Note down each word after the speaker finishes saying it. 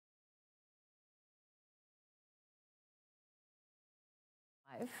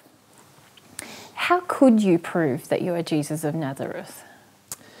alive, how could you prove that you are Jesus of Nazareth?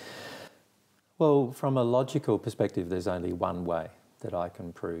 Well, from a logical perspective, there's only one way that I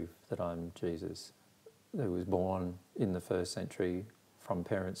can prove that I'm Jesus, who was born in the first century from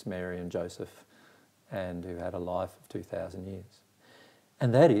parents Mary and Joseph, and who had a life of 2,000 years.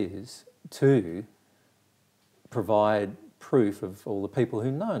 And that is to provide proof of all the people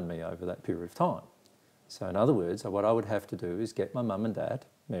who've known me over that period of time. So in other words, what I would have to do is get my mum and dad,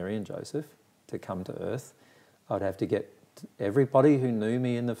 Mary and Joseph, to come to earth. I'd have to get everybody who knew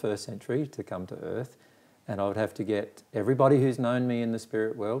me in the first century to come to earth, and I would have to get everybody who's known me in the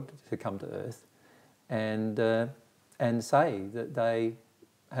spirit world to come to earth and say that they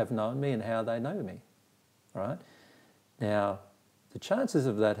have known me and how they know me, right? Now, the chances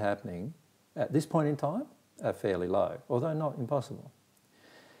of that happening at this point in time are fairly low, although not impossible.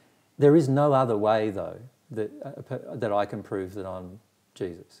 There is no other way, though, that I can prove that I'm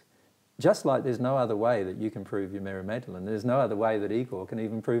Jesus. Just like there's no other way that you can prove you're Mary Magdalene, there's no other way that Igor can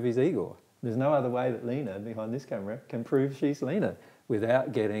even prove he's Igor. There's no other way that Lena, behind this camera, can prove she's Lena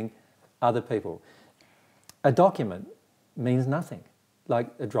without getting other people. A document means nothing. Like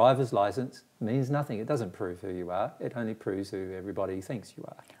a driver's license means nothing. It doesn't prove who you are. It only proves who everybody thinks you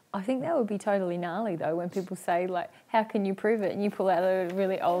are. I think that would be totally gnarly, though, when people say, like, how can you prove it? And you pull out a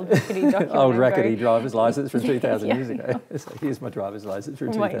really old rickety document. Old rackety driver's licence from 2,000 years ago. So here's my driver's licence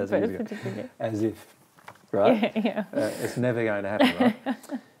from 2,000 years ago. As if, right? Yeah. It's never going to happen,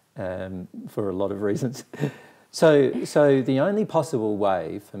 right? For a lot of reasons. So the only possible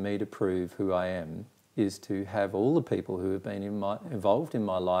way for me to prove who I am is to have all the people who have been involved in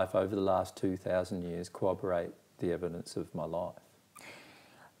my life over the last 2,000 years corroborate the evidence of my life.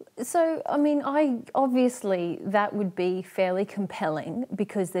 So, I mean, obviously that would be fairly compelling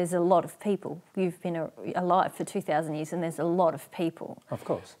because there's a lot of people. You've been alive for 2,000 years and there's a lot of people. Of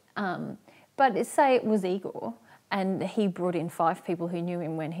course. But say it was Igor and he brought in 5 people who knew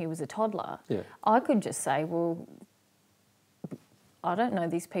him when he was a toddler. Yeah. I could just say, well, I don't know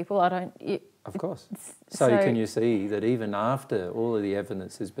these people. Of course. So can you see that even after all of the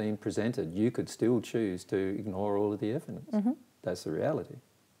evidence has been presented, you could still choose to ignore all of the evidence? Mm-hmm. That's the reality.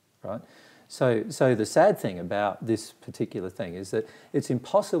 Right? So the sad thing about this particular thing is that it's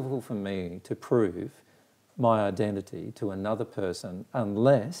impossible for me to prove my identity to another person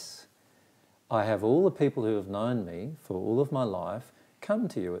unless I have all the people who have known me for all of my life come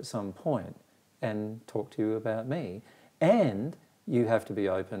to you at some point and talk to you about me. And you have to be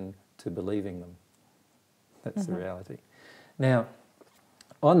open to believing them. That's the reality. Now,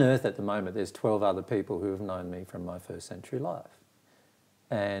 on earth at the moment, there's 12 other people who have known me from my first century life.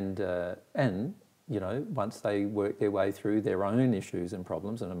 And you know, once they work their way through their own issues and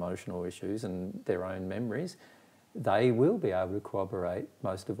problems and emotional issues and their own memories, they will be able to corroborate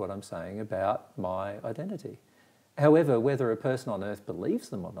most of what I'm saying about my identity. However, whether a person on earth believes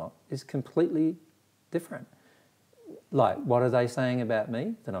them or not is completely different. Like, what are they saying about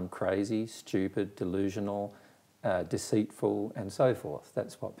me? That I'm crazy, stupid, delusional, deceitful, and so forth.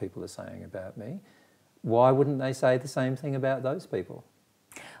 That's what people are saying about me. Why wouldn't they say the same thing about those people?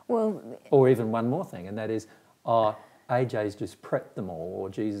 Well, or even one more thing, and that is, AJ's just prepped them all, or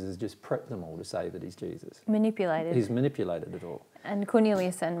Jesus has just prepped them all to say that he's Jesus. Manipulated. He's manipulated it all. And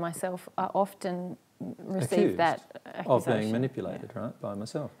Cornelius and myself are often receive that accusation. Of being manipulated, right, by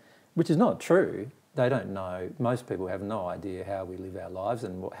myself. Which is not true. They don't know. Most people have no idea how we live our lives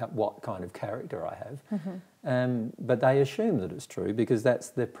and what kind of character I have. But they assume that it's true because that's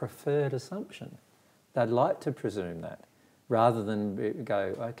their preferred assumption. They'd like to presume that, rather than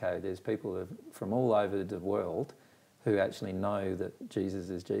go, okay, there's people from all over the world who actually know that Jesus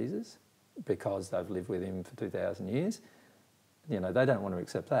is Jesus because they've lived with him for 2,000 years. You know, they don't want to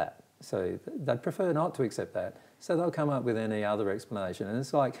accept that. So they'd prefer not to accept that. So they'll come up with any other explanation. And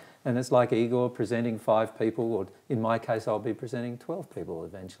it's like Igor presenting 5 people, or in my case, I'll be presenting 12 people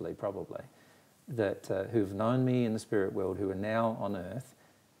eventually, probably, that who've known me in the spirit world, who are now on earth,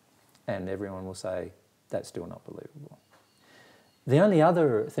 and everyone will say, that's still not believable. The only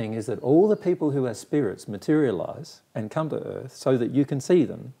other thing is that all the people who are spirits materialise and come to earth so that you can see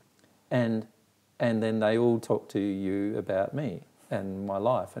them, and then they all talk to you about me and my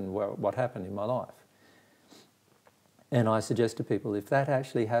life and what happened in my life. And I suggest to people, if that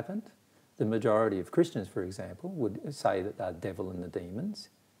actually happened, the majority of Christians, for example, would say that they're devil and the demons.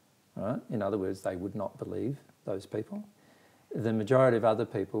 Right? In other words, they would not believe those people. The majority of other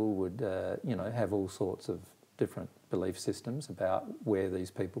people would, have all sorts of different belief systems about where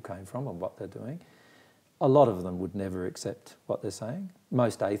these people came from and what they're doing. A lot of them would never accept what they're saying.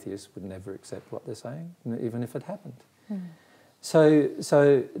 Most atheists would never accept what they're saying, even if it happened.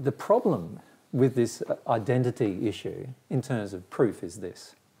 So the problem with this identity issue in terms of proof is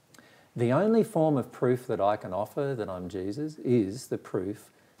this. The only form of proof that I can offer that I'm Jesus is the proof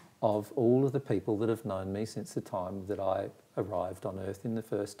of all of the people that have known me since the time that I arrived on earth in the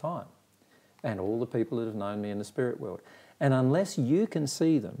first time, and all the people that have known me in the spirit world. And unless you can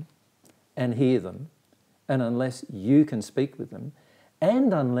see them and hear them, and unless you can speak with them,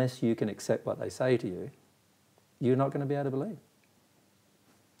 and unless you can accept what they say to you, you're not going to be able to believe.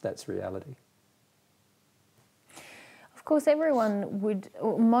 That's reality. Of course, everyone would,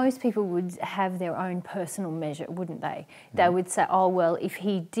 or most people would have their own personal measure, wouldn't they? They would say, oh, well, if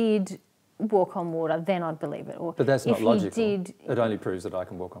he did walk on water, then I'd believe it. Or but that's not logical. It only proves that I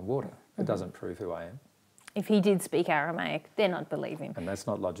can walk on water. It doesn't prove who I am. If he did speak Aramaic, then I'd believe him. And that's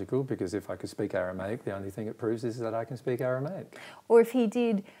not logical, because if I could speak Aramaic, the only thing it proves is that I can speak Aramaic. Or if he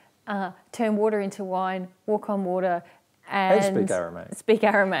did turn water into wine, walk on water, and speak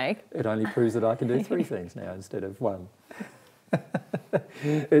Aramaic. It only proves that I can do 3 things now instead of 1.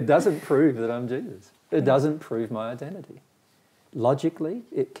 It doesn't prove that I'm Jesus. It doesn't prove my identity. Logically,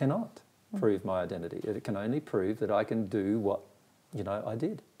 it cannot prove my identity. It can only prove that I can do what, I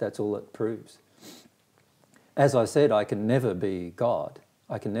did. That's all it proves. As I said, I can never be God.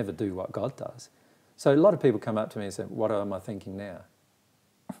 I can never do what God does. So a lot of people come up to me and say, what am I thinking now?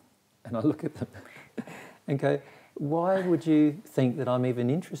 And I look at them and go, why would you think that I'm even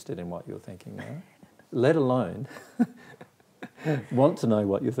interested in what you're thinking now? Let alone want to know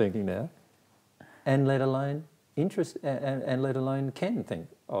what you're thinking now, and let alone and let alone can think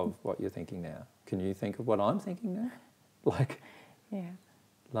of what you're thinking now. Can you think of what I'm thinking now?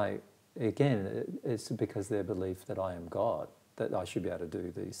 Again, it's because their belief that I am God, that I should be able to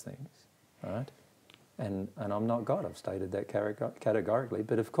do these things, right? And I'm not God. I've stated that categorically.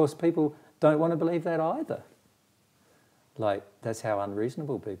 But of course, people don't want to believe that either. That's how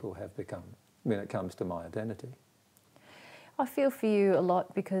unreasonable people have become when it comes to my identity. I feel for you a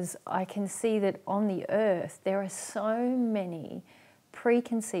lot, because I can see that on the earth there are so many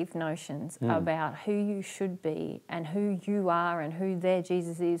preconceived notions about who you should be and who you are and who their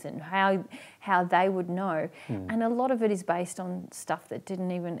Jesus is and how they would know. And a lot of it is based on stuff that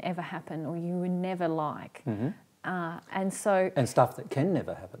didn't even ever happen or you would never like. And stuff that can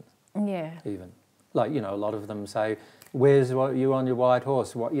never happen. Yeah. Even. A lot of them say, where's you on your white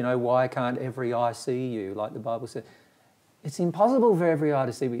horse? Why can't every eye see you? Like the Bible said. It's impossible for every eye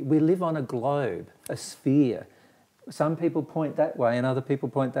to see. We live on a globe, a sphere. Some people point that way and other people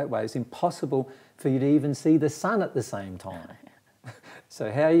point that way. It's impossible for you to even see the sun at the same time.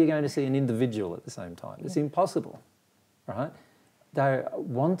 So how are you going to see an individual at the same time? It's impossible, right? They're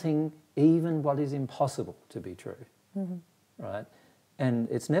wanting even what is impossible to be true, right? And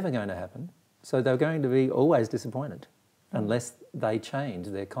it's never going to happen. So they're going to be always disappointed unless they change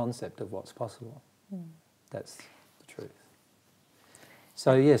their concept of what's possible. That's the truth.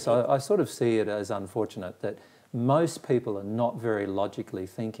 So yes, I sort of see it as unfortunate that most people are not very logically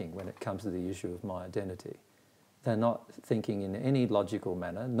thinking when it comes to the issue of my identity. They're not thinking in any logical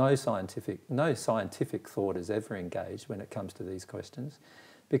manner. No scientific thought is ever engaged when it comes to these questions,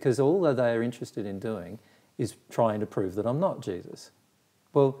 because all that they are interested in doing is trying to prove that I'm not Jesus.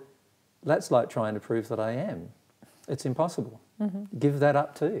 Well, that's like trying to prove that I am. It's impossible. Give that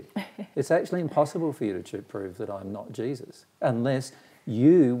up too. It's actually impossible for you to prove that I'm not Jesus unless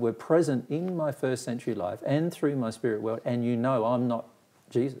you were present in my first century life and through my spirit world, and you know I'm not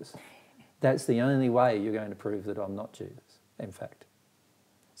Jesus. That's the only way you're going to prove that I'm not Jesus, in fact.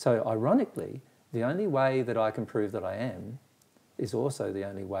 So ironically, the only way that I can prove that I am is also the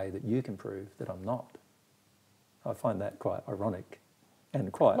only way that you can prove that I'm not. I find that quite ironic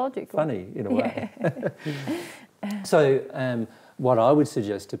and quite funny in a way. So what I would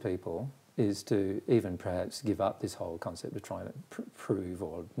suggest to people is to even perhaps give up this whole concept of trying to prove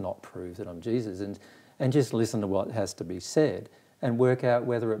or not prove that I'm Jesus, and just listen to what has to be said and work out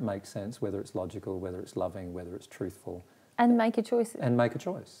whether it makes sense, whether it's logical, whether it's loving, whether it's truthful. And make a choice. And make a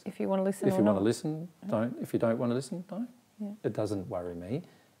choice. If you want to listen or not. If you want to listen, don't. If you don't want to listen, don't. Yeah. It doesn't worry me.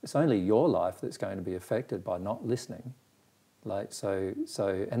 It's only your life that's going to be affected by not listening.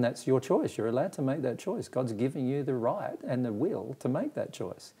 And that's your choice. You're allowed to make that choice. God's giving you the right and the will to make that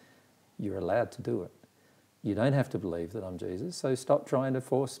choice. You're allowed to do it. You don't have to believe that I'm Jesus, so stop trying to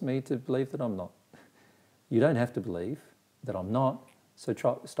force me to believe that I'm not. You don't have to believe that I'm not, so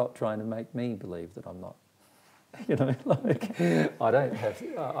stop trying to make me believe that I'm not. I don't have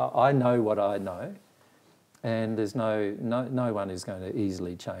to, I know what I know, and there's no one is going to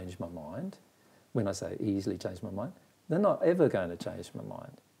easily change my mind. When I say easily change my mind, they're not ever going to change my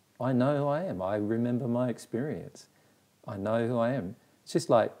mind. I know who I am. I remember my experience. I know who I am. It's just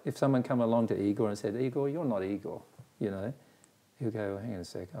like if someone come along to Igor and said, Igor, you're not Igor, you know. He'll go, hang on a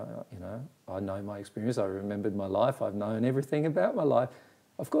sec, you know, I know my experience, I remembered my life, I've known everything about my life.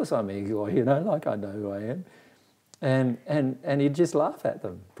 Of course I'm Igor, you know, like I know who I am. And he'd just laugh at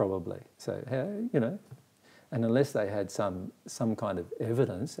them, probably. So, you know, and unless they had some kind of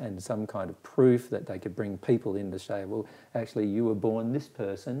evidence and some kind of proof that they could bring people in to say, well, actually you were born this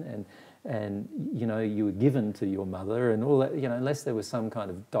person and you know, you were given to your mother and all that, you know, unless there was some kind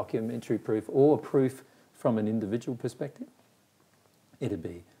of documentary proof or proof from an individual perspective, it'd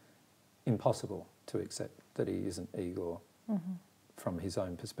be impossible to accept that he isn't Igor from his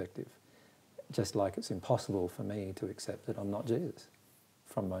own perspective. Just like it's impossible for me to accept that I'm not Jesus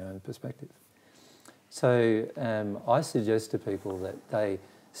from my own perspective. So I suggest to people that they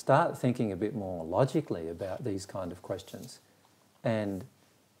start thinking a bit more logically about these kind of questions. And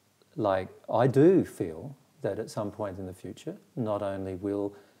like I do feel that at some point in the future, not only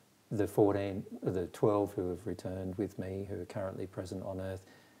will the 12 who have returned with me, who are currently present on earth,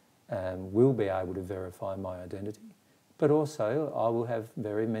 will be able to verify my identity. But also, I will have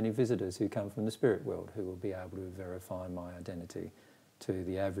very many visitors who come from the spirit world who will be able to verify my identity to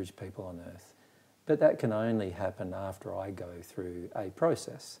the average people on earth. But that can only happen after I go through a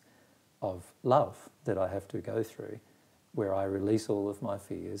process of love that I have to go through, where I release all of my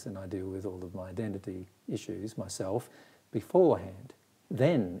fears and I deal with all of my identity issues myself beforehand.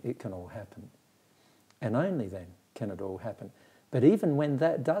 Then it can all happen. And only then can it all happen. But even when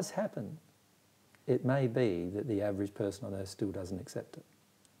that does happen, it may be that the average person on earth still doesn't accept it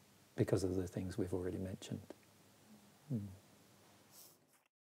because of the things we've already mentioned.